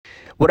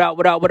What up,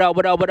 what up, what up,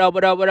 what up, what up,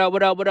 what up, what up,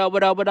 what up, what up,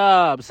 what up, what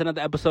up? It's another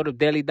episode of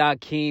Daily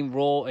Keem,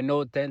 Raw and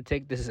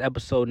Authentic. This is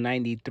episode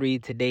 93.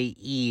 Today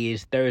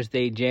is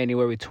Thursday,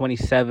 January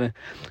 27,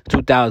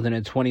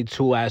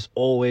 2022. As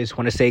always,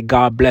 want to say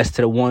God bless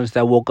to the ones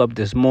that woke up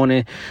this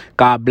morning.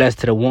 God bless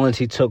to the ones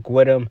he took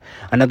with him.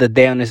 Another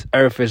day on this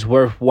earth is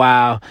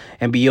worthwhile,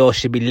 and we all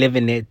should be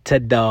living it to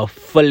the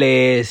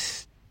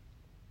fullest.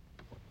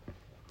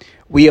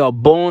 We are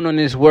born on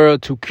this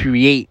world to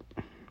create.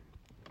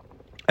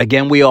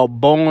 Again, we are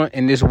born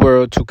in this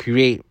world to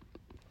create.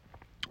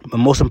 But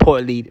most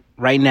importantly,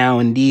 right now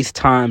in these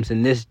times,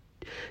 in this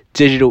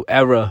digital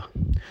era,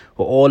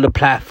 with all the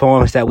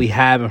platforms that we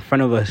have in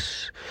front of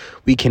us,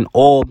 we can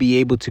all be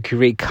able to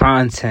create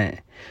content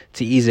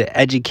to either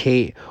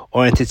educate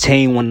or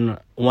entertain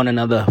one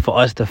another, for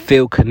us to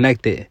feel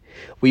connected.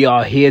 We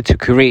are here to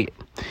create.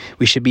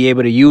 We should be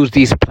able to use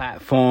these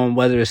platforms,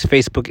 whether it's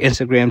Facebook,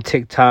 Instagram,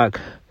 TikTok,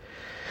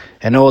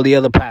 and all the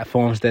other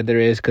platforms that there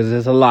is, because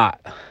there's a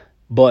lot.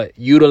 But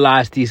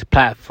utilize these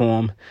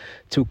platforms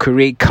to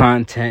create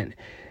content,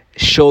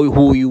 show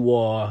who you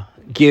are,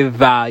 give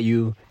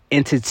value,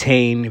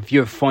 entertain. If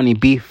you're funny,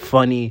 be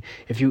funny.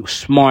 If you're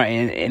smart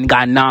and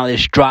got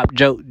knowledge, drop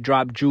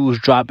jewels,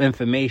 drop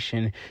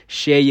information.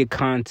 Share your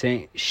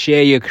content,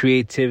 share your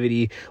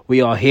creativity.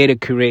 We are here to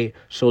create.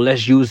 So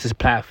let's use this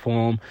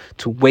platform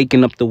to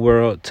waken up the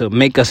world, to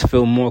make us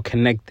feel more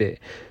connected.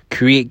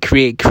 Create.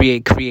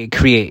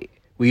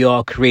 We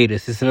are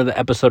creators. This is another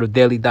episode of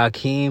Daily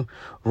Keem,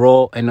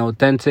 Raw and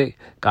Authentic.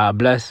 God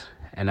bless,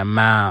 and I'm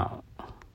out.